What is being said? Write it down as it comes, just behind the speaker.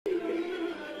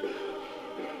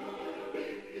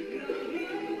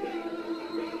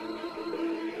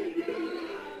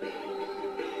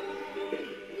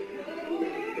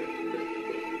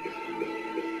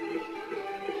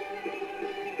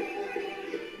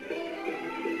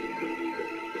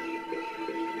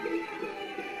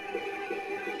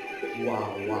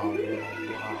Wow, wow, wow,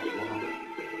 wow, wow.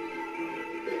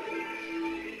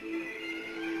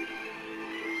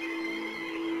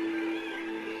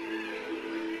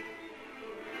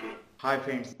 Hi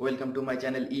friends, welcome to my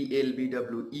channel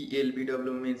ELBW.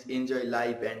 ELBW means enjoy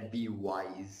life and be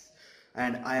wise.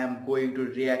 And I am going to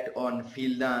react on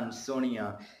Fildan,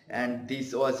 Sonia, and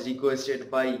this was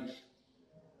requested by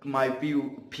my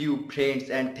few friends,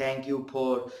 and thank you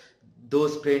for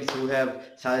those friends who have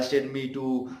suggested me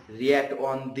to react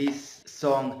on this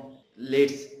song.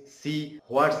 Let's see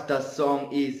what the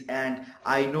song is. And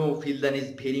I know Fildan is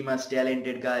very much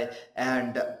talented guy,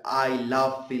 and I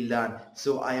love Fildan,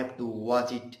 so I have to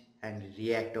watch it and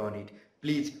react on it.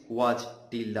 Please watch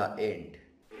till the end.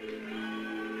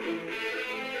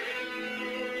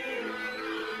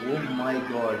 Oh my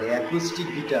god, acoustic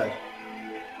guitar.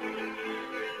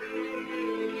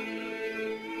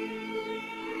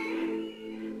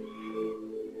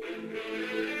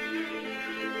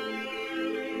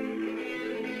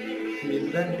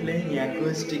 Fildan playing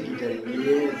acoustic guitar,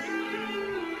 yes.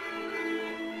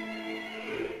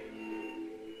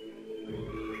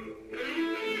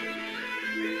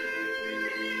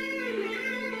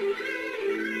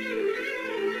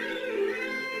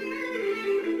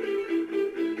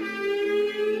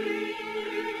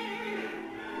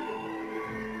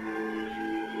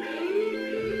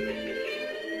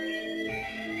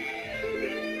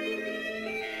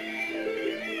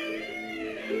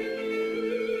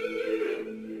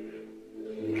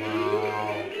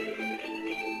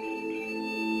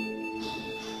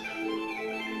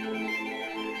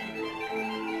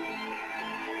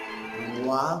 Wow.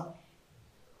 Wow.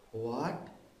 What?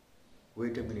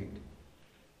 Wait a minute.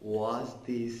 Was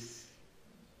this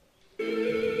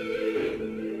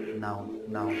now?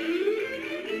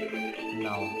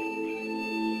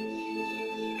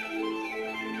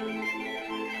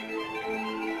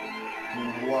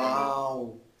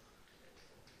 Wow.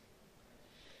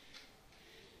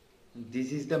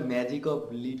 This is the magic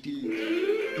of little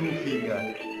two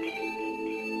finger.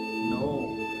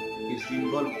 No, it's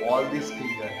involved all this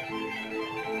finger.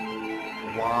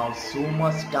 Wow, so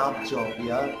much tough job,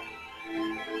 yeah.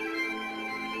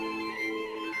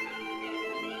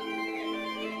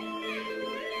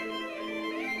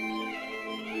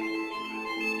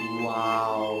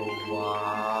 Wow,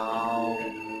 wow,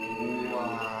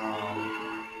 wow.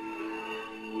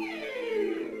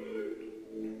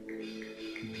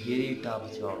 Very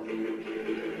tough job.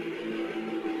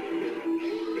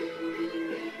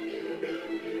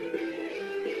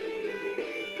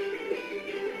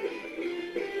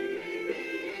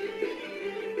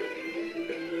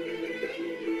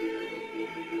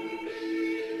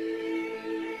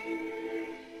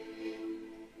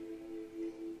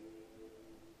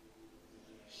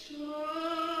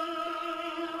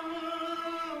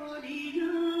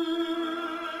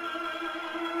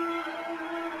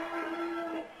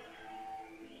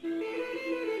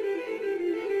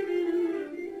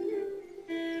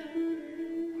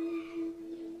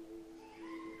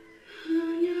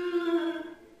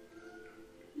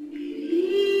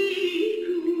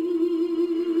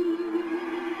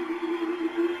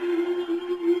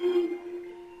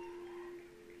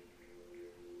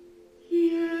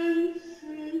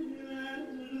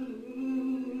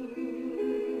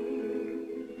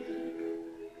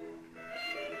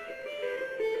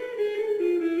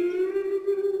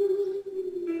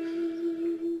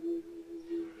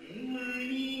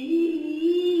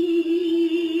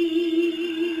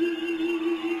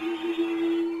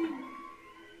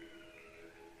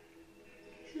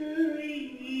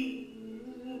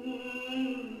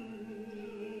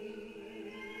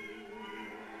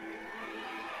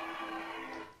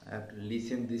 I have to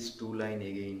listen this two line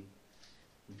again.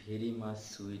 Very much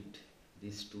sweet,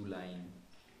 this two line.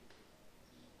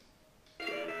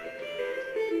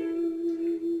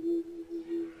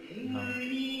 Now.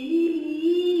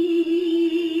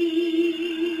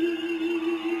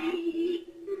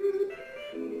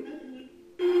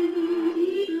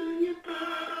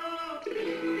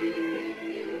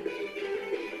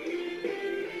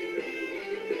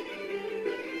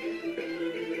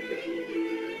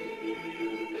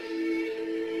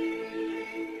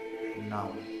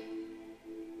 Now.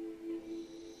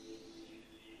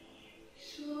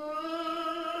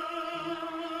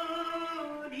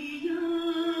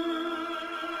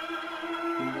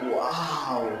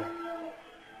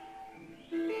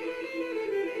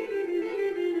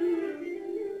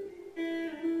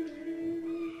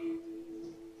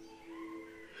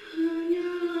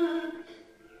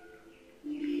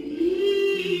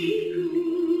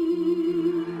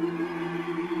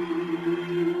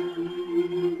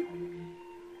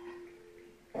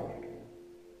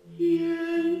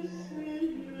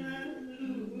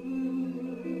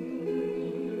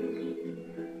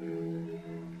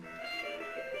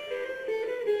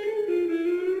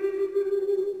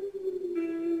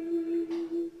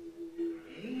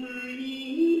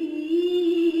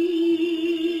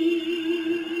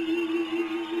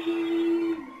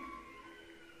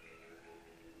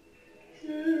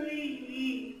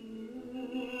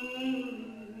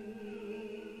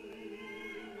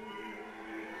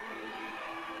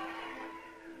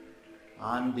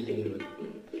 Unbelievable.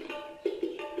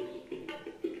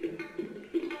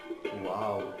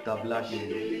 Wow, tabla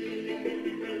tune.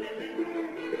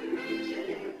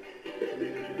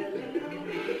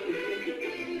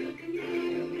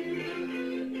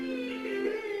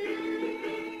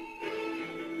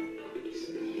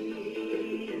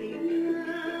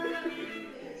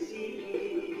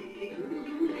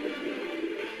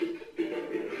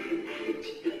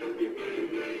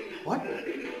 What?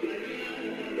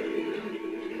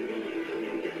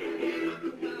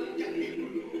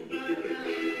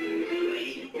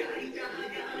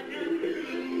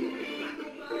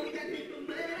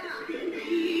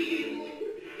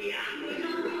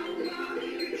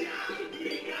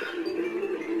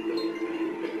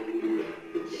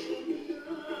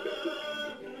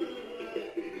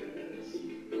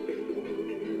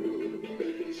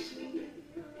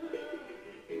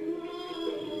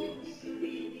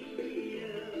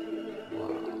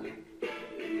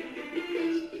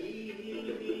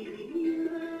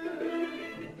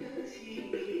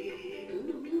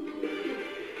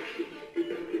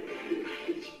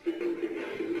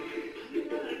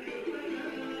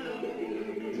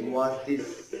 Was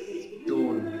this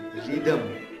tone, rhythm,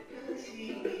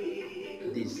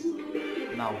 this,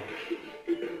 now,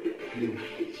 you,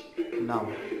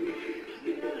 now.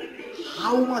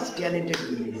 How much talented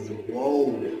he is,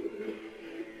 wow.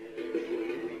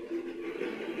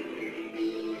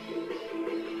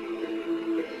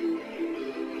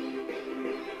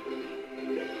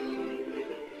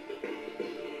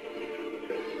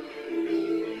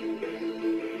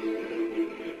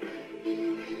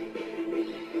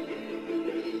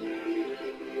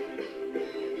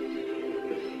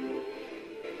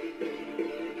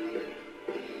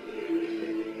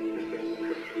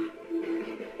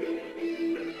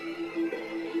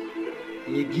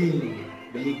 Again.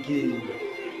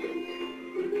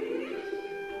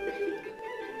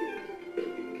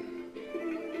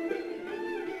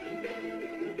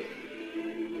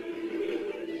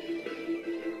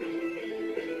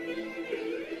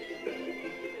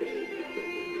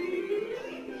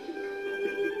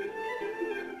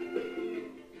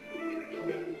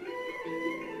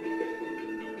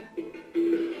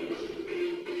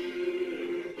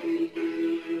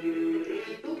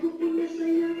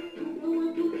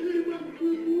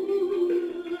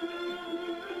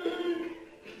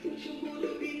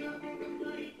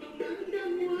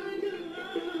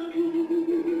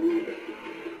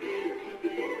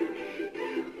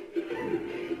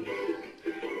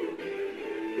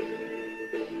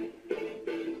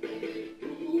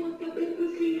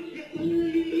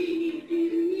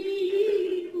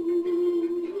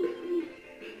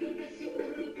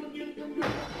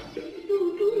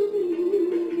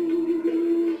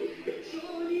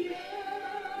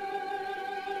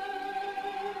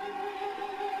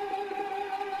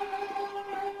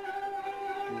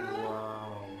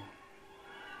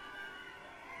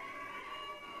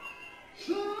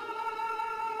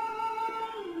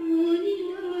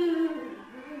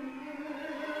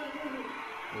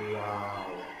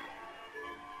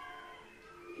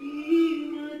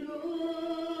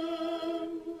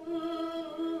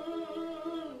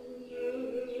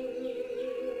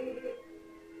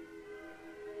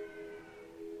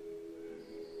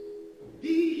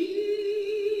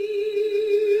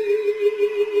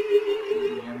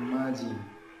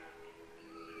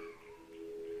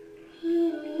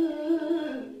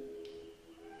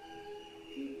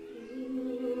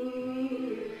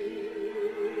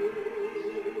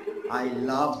 I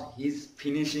loved his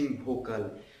finishing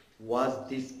vocal. Was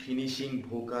this finishing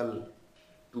vocal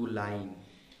to line?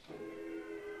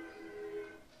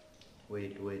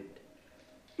 Wait.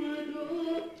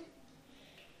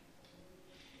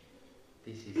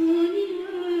 This is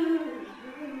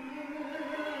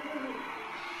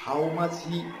how much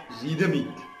he rhythmic.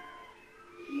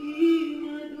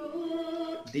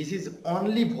 This is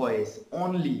only voice,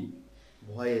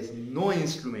 no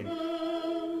instrument.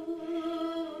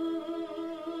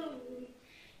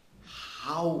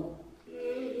 How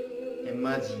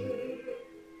amazing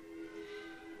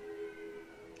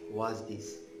was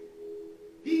this?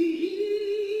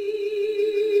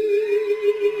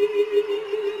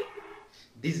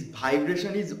 This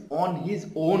vibration is on his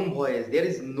own voice. There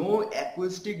is no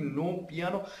acoustic, no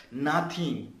piano,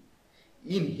 nothing.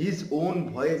 In his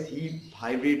own voice, he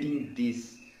vibrating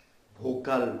this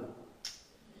vocal.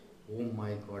 Oh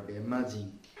my God,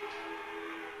 amazing.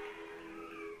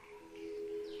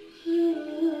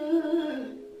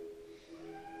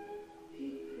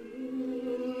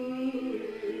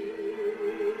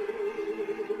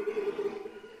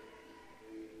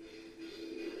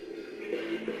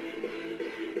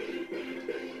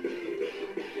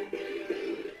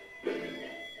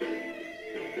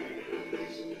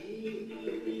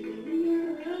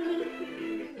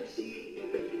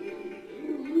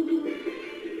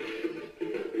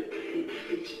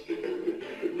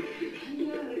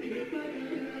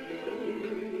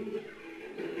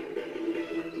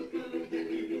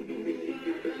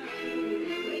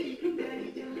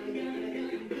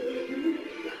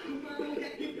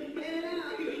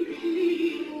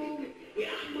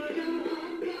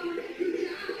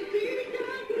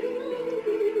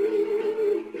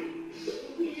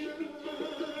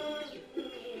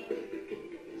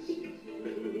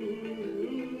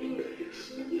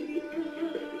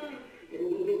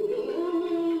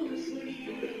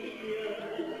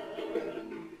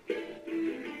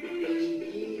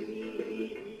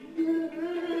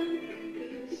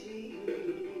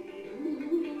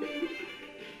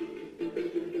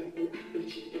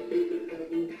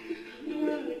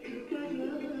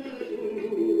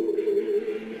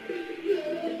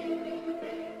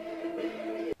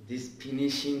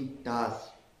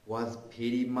 was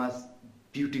very much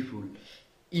beautiful.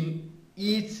 In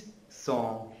each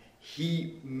song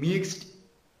he mixed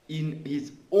in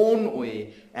his own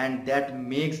way, and that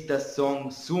makes the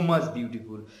song so much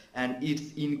beautiful, and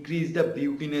it's increased the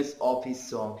beautiness of his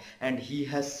song, and he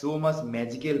has so much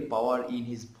magical power in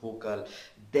his vocal.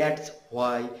 That's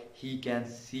why he can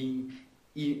sing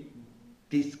in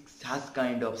this such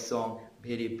kind of song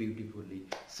very beautifully.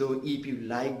 So if you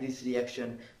like this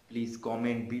reaction, please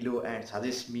comment below and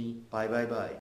suggest me. Bye bye bye.